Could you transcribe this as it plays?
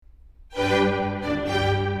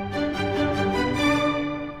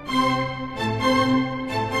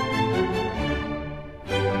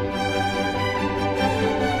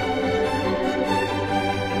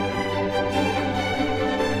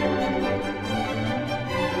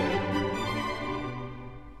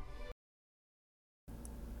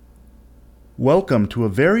Welcome to a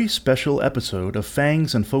very special episode of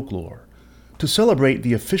Fangs and Folklore. To celebrate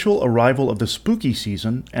the official arrival of the spooky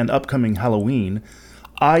season and upcoming Halloween,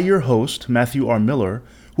 I, your host, Matthew R. Miller,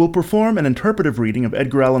 will perform an interpretive reading of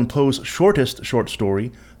Edgar Allan Poe's shortest short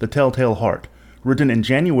story, The Telltale Heart, written in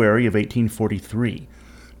January of 1843.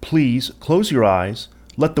 Please close your eyes,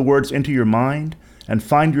 let the words enter your mind, and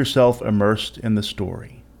find yourself immersed in the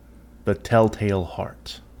story. The Telltale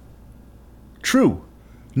Heart. True,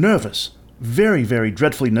 nervous, very, very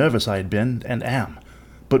dreadfully nervous I had been, and am.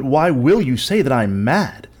 But why will you say that I am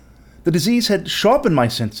mad? The disease had sharpened my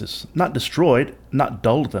senses, not destroyed, not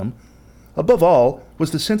dulled them. Above all was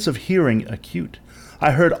the sense of hearing acute.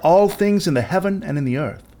 I heard all things in the heaven and in the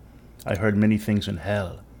earth. I heard many things in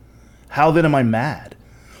hell. How then am I mad?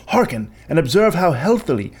 Hearken, and observe how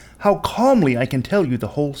healthily, how calmly I can tell you the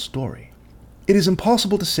whole story. It is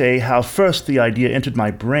impossible to say how first the idea entered my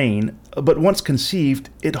brain, but once conceived,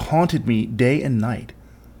 it haunted me day and night.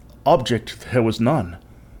 Object there was none.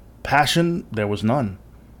 Passion there was none.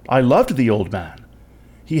 I loved the old man.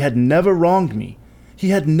 He had never wronged me. He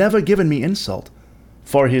had never given me insult.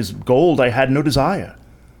 For his gold I had no desire.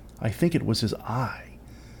 I think it was his eye.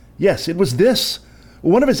 Yes, it was this.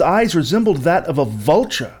 One of his eyes resembled that of a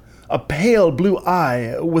vulture, a pale blue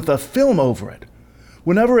eye with a film over it.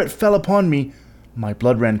 Whenever it fell upon me, my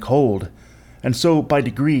blood ran cold, and so by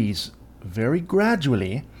degrees, very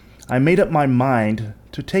gradually, I made up my mind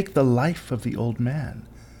to take the life of the old man,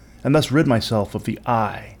 and thus rid myself of the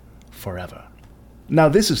eye forever. Now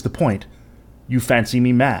this is the point. You fancy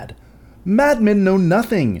me mad. Madmen know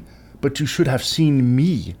nothing, but you should have seen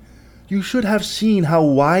me. You should have seen how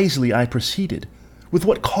wisely I proceeded, with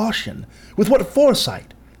what caution, with what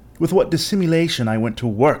foresight, with what dissimulation I went to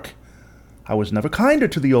work. I was never kinder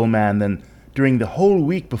to the old man than during the whole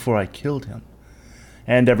week before I killed him.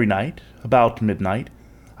 And every night, about midnight,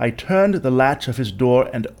 I turned the latch of his door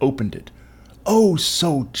and opened it, oh,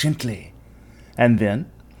 so gently. And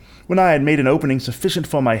then, when I had made an opening sufficient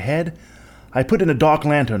for my head, I put in a dark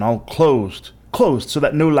lantern, all closed so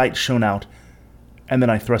that no light shone out, and then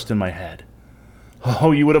I thrust in my head.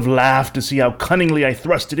 Oh, you would have laughed to see how cunningly I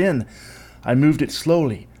thrust it in. I moved it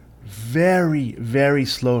slowly, very, very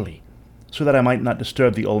slowly, so that I might not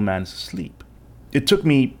disturb the old man's sleep. It took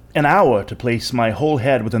me an hour to place my whole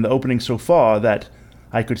head within the opening so far that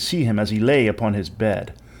I could see him as he lay upon his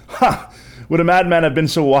bed. Ha! Would a madman have been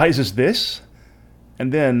so wise as this?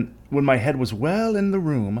 And then, when my head was well in the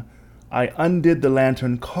room, I undid the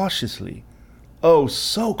lantern cautiously. Oh,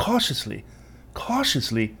 so cautiously,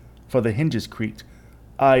 for the hinges creaked.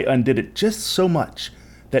 I undid it just so much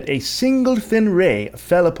that a single thin ray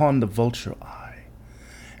fell upon the vulture eye.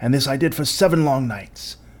 And this I did for 7 long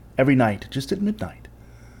nights, every night just at midnight.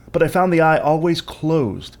 But I found the eye always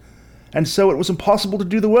closed, and so it was impossible to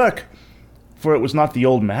do the work, for it was not the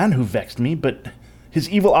old man who vexed me, but his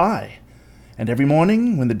evil eye. And every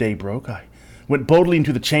morning, when the day broke, I went boldly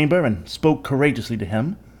into the chamber and spoke courageously to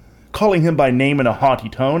him, calling him by name in a haughty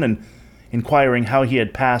tone, and inquiring how he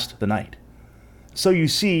had passed the night. So you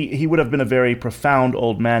see, he would have been a very profound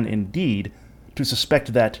old man indeed to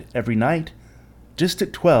suspect that every night, just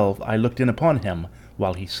at 12, I looked in upon him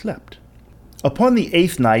while he slept. Upon the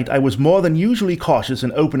 8th night, I was more than usually cautious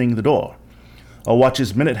in opening the door. A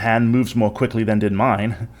watch's minute hand moves more quickly than did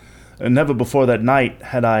mine. Never before that night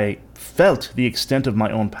had I felt the extent of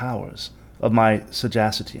my own powers, of my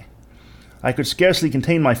sagacity. I could scarcely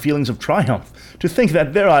contain my feelings of triumph to think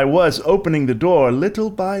that there I was opening the door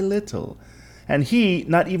little by little, and he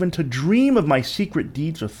not even to dream of my secret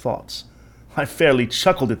deeds or thoughts. I fairly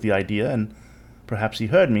chuckled at the idea, and perhaps he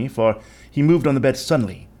heard me, for he moved on the bed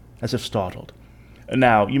suddenly, as if startled.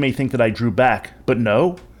 Now, you may think that I drew back, but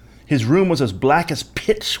no. His room was as black as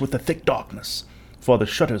pitch with the thick darkness, for the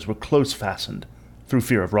shutters were close fastened, through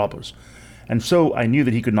fear of robbers, and so I knew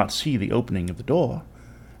that he could not see the opening of the door,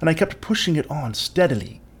 and I kept pushing it on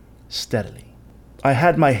steadily. I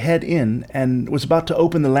had my head in, and was about to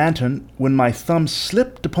open the lantern, when my thumb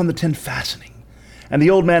slipped upon the tin fastening, and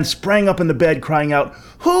the old man sprang up in the bed, crying out,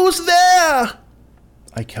 "Who's there?"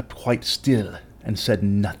 I kept quite still and said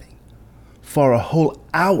nothing. For a whole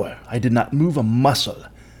hour I did not move a muscle,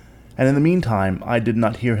 and in the meantime I did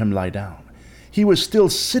not hear him lie down. He was still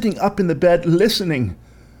sitting up in the bed listening,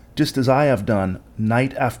 just as I have done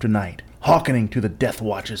night after night, hearkening to the death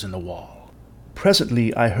watches in the wall.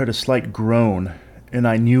 Presently I heard a slight groan, and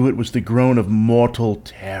I knew it was the groan of mortal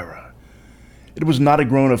terror. It was not a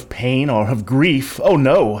groan of pain or of grief. Oh,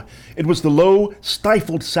 no! It was the low,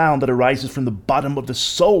 stifled sound that arises from the bottom of the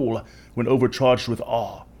soul when overcharged with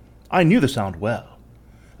awe. I knew the sound well.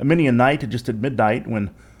 Many a night, just at midnight,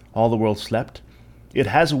 when all the world slept, It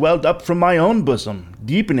has welled up from my own bosom,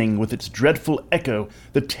 deepening with its dreadful echo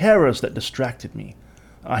the terrors that distracted me.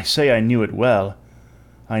 I say I knew it well.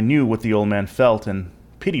 I knew what the old man felt and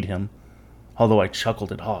pitied him, although I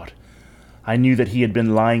chuckled at heart. I knew that he had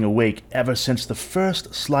been lying awake ever since the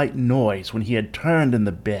first slight noise when he had turned in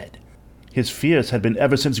the bed. His fears had been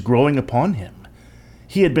ever since growing upon him.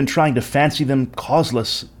 He had been trying to fancy them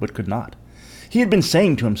causeless, but could not. He had been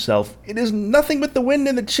saying to himself, "It is nothing but the wind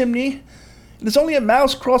in the chimney. It is only a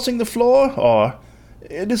mouse crossing the floor," or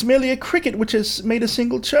 "It is merely a cricket which has made a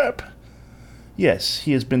single chirp." Yes,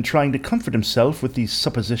 he has been trying to comfort himself with these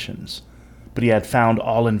suppositions, but he had found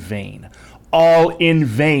all in vain. All in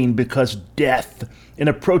vain, because death, in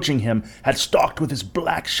approaching him, had stalked with his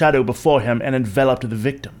black shadow before him and enveloped the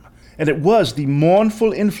victim. And it was the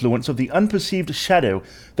mournful influence of the unperceived shadow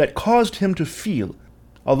that caused him to feel,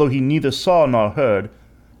 although he neither saw nor heard,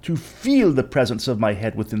 to feel the presence of my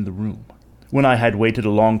head within the room. When I had waited a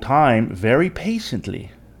long time, very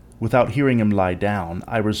patiently, without hearing him lie down,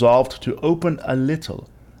 I resolved to open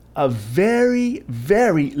a very,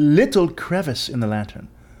 very little crevice in the lantern.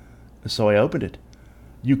 So I opened it.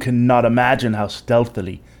 You cannot imagine how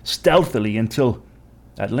stealthily, until,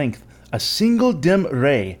 at length, a single dim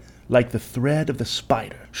ray, like the thread of the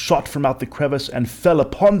spider, shot from out the crevice and fell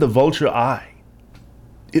upon the vulture eye.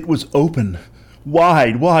 It was open,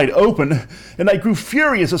 wide open, and I grew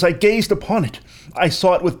furious as I gazed upon it. I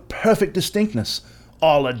saw it with perfect distinctness,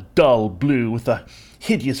 all a dull blue, with a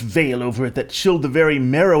hideous veil over it that chilled the very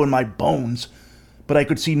marrow in my bones. But I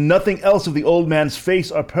could see nothing else of the old man's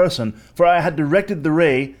face or person, for I had directed the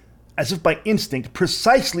ray, as if by instinct,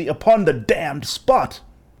 precisely upon the damned spot.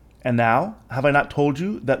 And now, have I not told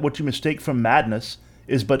you that what you mistake for madness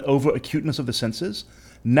is but over-acuteness of the senses?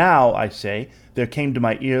 Now, I say, there came to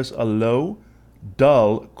my ears a low,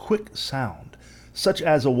 dull, quick sound, such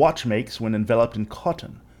as a watch makes when enveloped in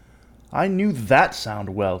cotton. I knew that sound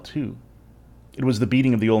well, too. It was the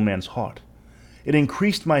beating of the old man's heart. It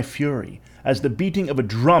increased my fury, as the beating of a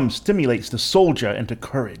drum stimulates the soldier into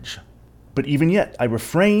courage. But even yet I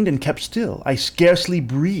refrained and kept still. I scarcely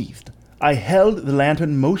breathed. I held the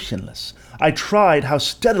lantern motionless. I tried how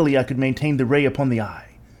steadily I could maintain the ray upon the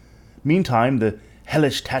eye. Meantime, the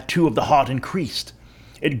hellish tattoo of the heart increased.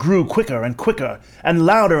 It grew quicker and quicker, and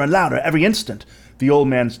louder every instant. The old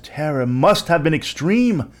man's terror must have been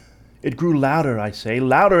extreme. It grew louder, I say,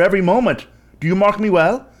 louder every moment. Do you mark me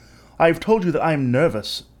well? I have told you that I am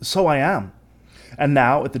nervous. So I am. And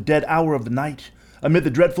now, at the dead hour of the night, amid the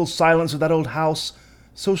dreadful silence of that old house,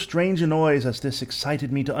 so strange a noise as this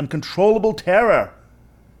excited me to uncontrollable terror.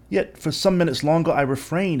 Yet for some minutes longer I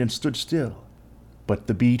refrained and stood still. But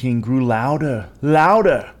the beating grew louder.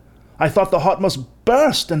 I thought the heart must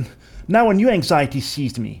burst, and now a new anxiety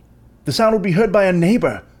seized me. The sound would be heard by a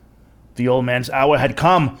neighbor. The old man's hour had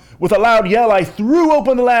come. With a loud yell I threw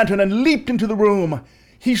open the lantern and leaped into the room.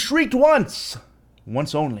 He shrieked once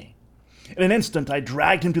only. In an instant I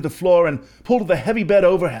dragged him to the floor and pulled the heavy bed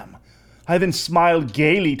over him. I then smiled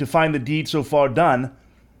gaily to find the deed so far done.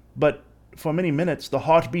 But for many minutes the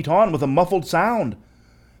heart beat on with a muffled sound.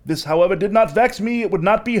 This, however, did not vex me. It would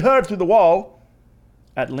not be heard through the wall.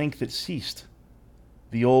 At length it ceased.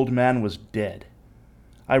 The old man was dead.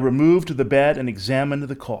 I removed the bed and examined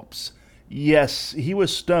the corpse. Yes, he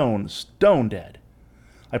was stone dead.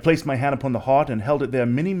 I placed my hand upon the heart and held it there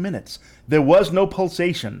many minutes. There was no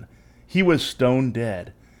pulsation. He was stone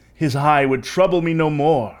dead. His eye would trouble me no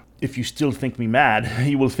more. If you still think me mad,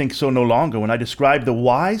 you will think so no longer when I describe the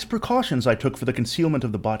wise precautions I took for the concealment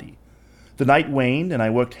of the body. The night waned, and I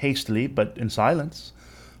worked hastily, but in silence.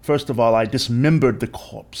 First of all, I dismembered the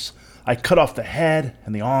corpse. I cut off the head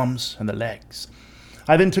and the arms and the legs.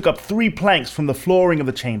 I then took up 3 planks from the flooring of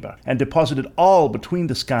the chamber and deposited all between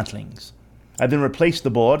the scantlings. I then replaced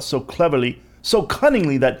the boards so cleverly, so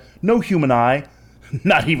cunningly that no human eye,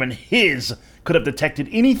 not even his, could have detected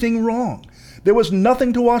anything wrong. There was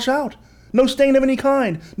nothing to wash out, no stain of any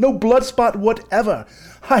kind, no blood spot whatever.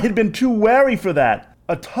 I had been too wary for that.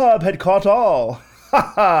 A tub had caught all.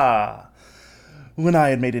 Ha ha! When I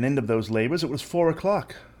had made an end of those labors, it was 4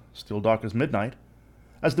 o'clock, still dark as midnight.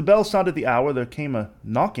 As the bell sounded the hour, there came a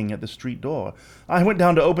knocking at the street door. I went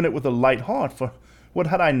down to open it with a light heart, for what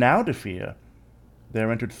had I now to fear?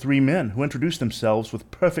 There entered 3 men, who introduced themselves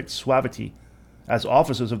with perfect suavity as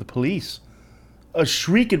officers of the police. A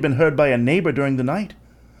shriek had been heard by a neighbor during the night.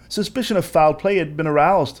 Suspicion of foul play had been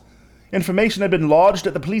aroused. Information had been lodged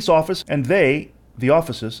at the police office, and they, the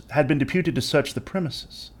officers, had been deputed to search the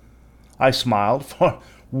premises. I smiled, for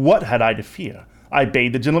what had I to fear? I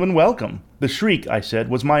bade the gentleman welcome. The shriek, I said,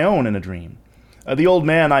 was my own in a dream. The old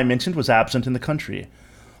man I mentioned was absent in the country.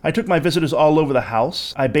 I took my visitors all over the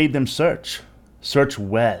house. I bade them search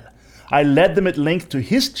well. I led them at length to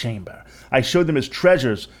his chamber. I showed them his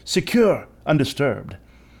treasures, secure, undisturbed.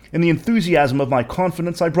 In the enthusiasm of my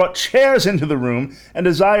confidence, I brought chairs into the room and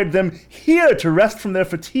desired them here to rest from their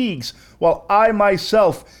fatigues, while I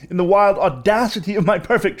myself, in the wild audacity of my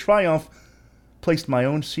perfect triumph, placed my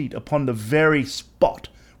own seat upon the very spot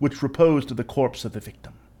which reposed the corpse of the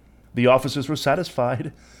victim. The officers were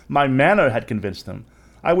satisfied. My manner had convinced them.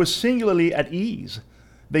 I was singularly at ease.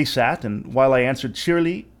 They sat, and while I answered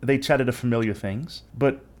cheerily, they chatted of familiar things.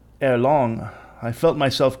 But ere long, I felt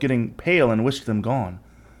myself getting pale and wished them gone.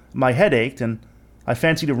 My head ached, and I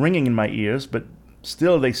fancied a ringing in my ears, but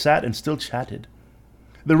still they sat and still chatted.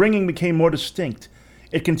 The ringing became more distinct.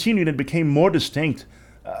 It continued and became more distinct.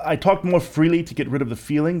 I talked more freely to get rid of the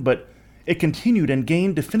feeling, but it continued and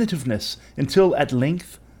gained definitiveness until, at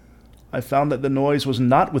length, I found that the noise was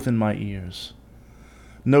not within my ears.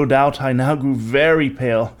 No doubt I now grew very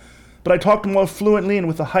pale, but I talked more fluently and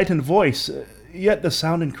with a heightened voice, yet the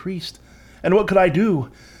sound increased. And what could I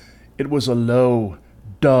do? It was a low,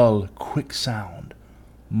 dull, quick sound,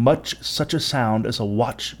 much such a sound as a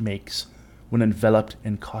watch makes when enveloped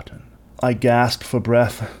in cotton. I gasped for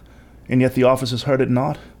breath, and yet the officers heard it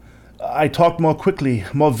not. I talked more quickly,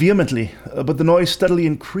 more vehemently, but the noise steadily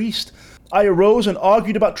increased. I arose and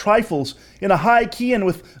argued about trifles, in a high key and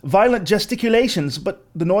with violent gesticulations, but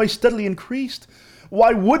the noise steadily increased.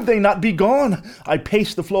 Why would they not be gone? I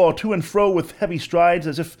paced the floor to and fro with heavy strides,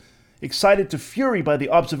 as if excited to fury by the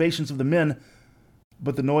observations of the men,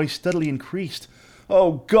 but the noise steadily increased.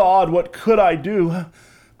 Oh God, what could I do?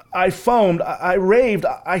 I foamed, I raved,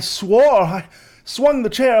 I swore, I swung the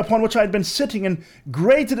chair upon which I had been sitting and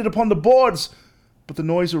grated it upon the boards, but the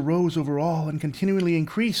noise arose over all and continually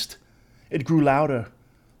increased. It grew louder,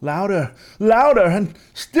 louder, louder, and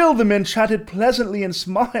still the men chatted pleasantly and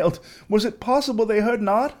smiled. Was it possible they heard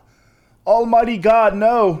not? Almighty God,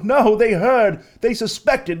 no, they heard, they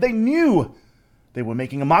suspected, they knew. They were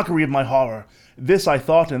making a mockery of my horror. This I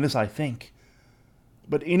thought, and this I think.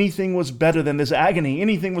 But anything was better than this agony.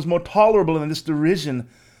 Anything was more tolerable than this derision.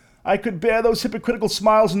 I could bear those hypocritical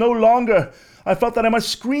smiles no longer. I felt that I must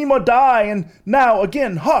scream or die, and now,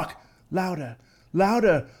 again, hark! Louder,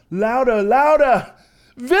 louder, louder, louder!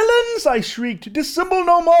 Villains, I shrieked, dissemble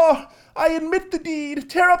no more! I admit the deed!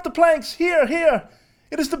 Tear up the planks! Here!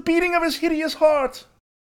 It is the beating of his hideous heart!